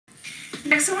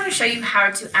Next, I want to show you how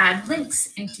to add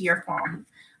links into your form.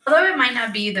 Although it might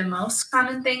not be the most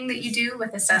common thing that you do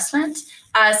with assessment,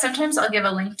 sometimes I'll give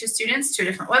a link to students to a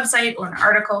different website or an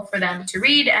article for them to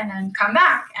read and then come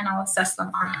back and I'll assess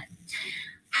them on it.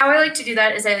 How I like to do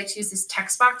that is I like to use this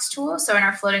text box tool. So in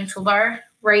our floating toolbar,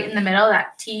 right in the middle,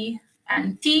 that T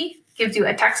and T gives you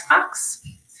a text box.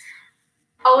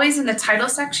 Always in the title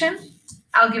section,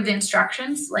 I'll give the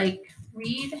instructions like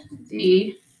read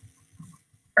the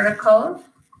article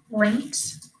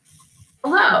linked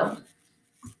below.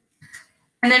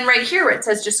 And then right here where it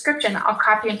says description, I'll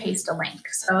copy and paste a link.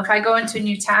 So if I go into a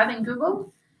new tab in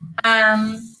Google,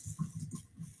 and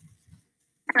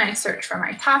I search for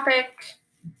my topic,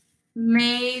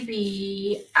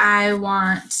 maybe I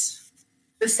want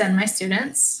to send my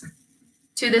students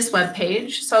to this web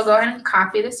page. So I'll go ahead and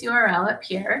copy this URL up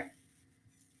here,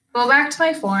 go back to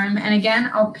my form, and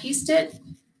again, I'll paste it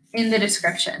in the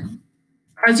description.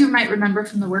 As you might remember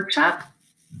from the workshop,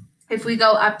 if we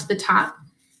go up to the top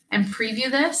and preview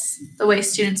this the way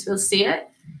students will see it,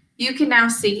 you can now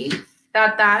see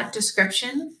that that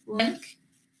description link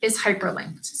is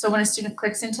hyperlinked. So when a student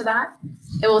clicks into that,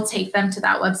 it will take them to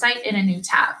that website in a new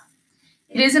tab.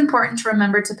 It is important to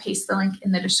remember to paste the link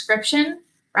in the description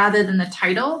rather than the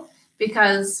title,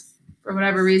 because for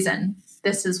whatever reason,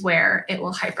 this is where it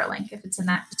will hyperlink if it's in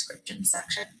that description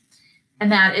section.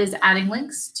 And that is adding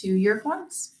links to your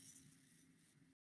forms.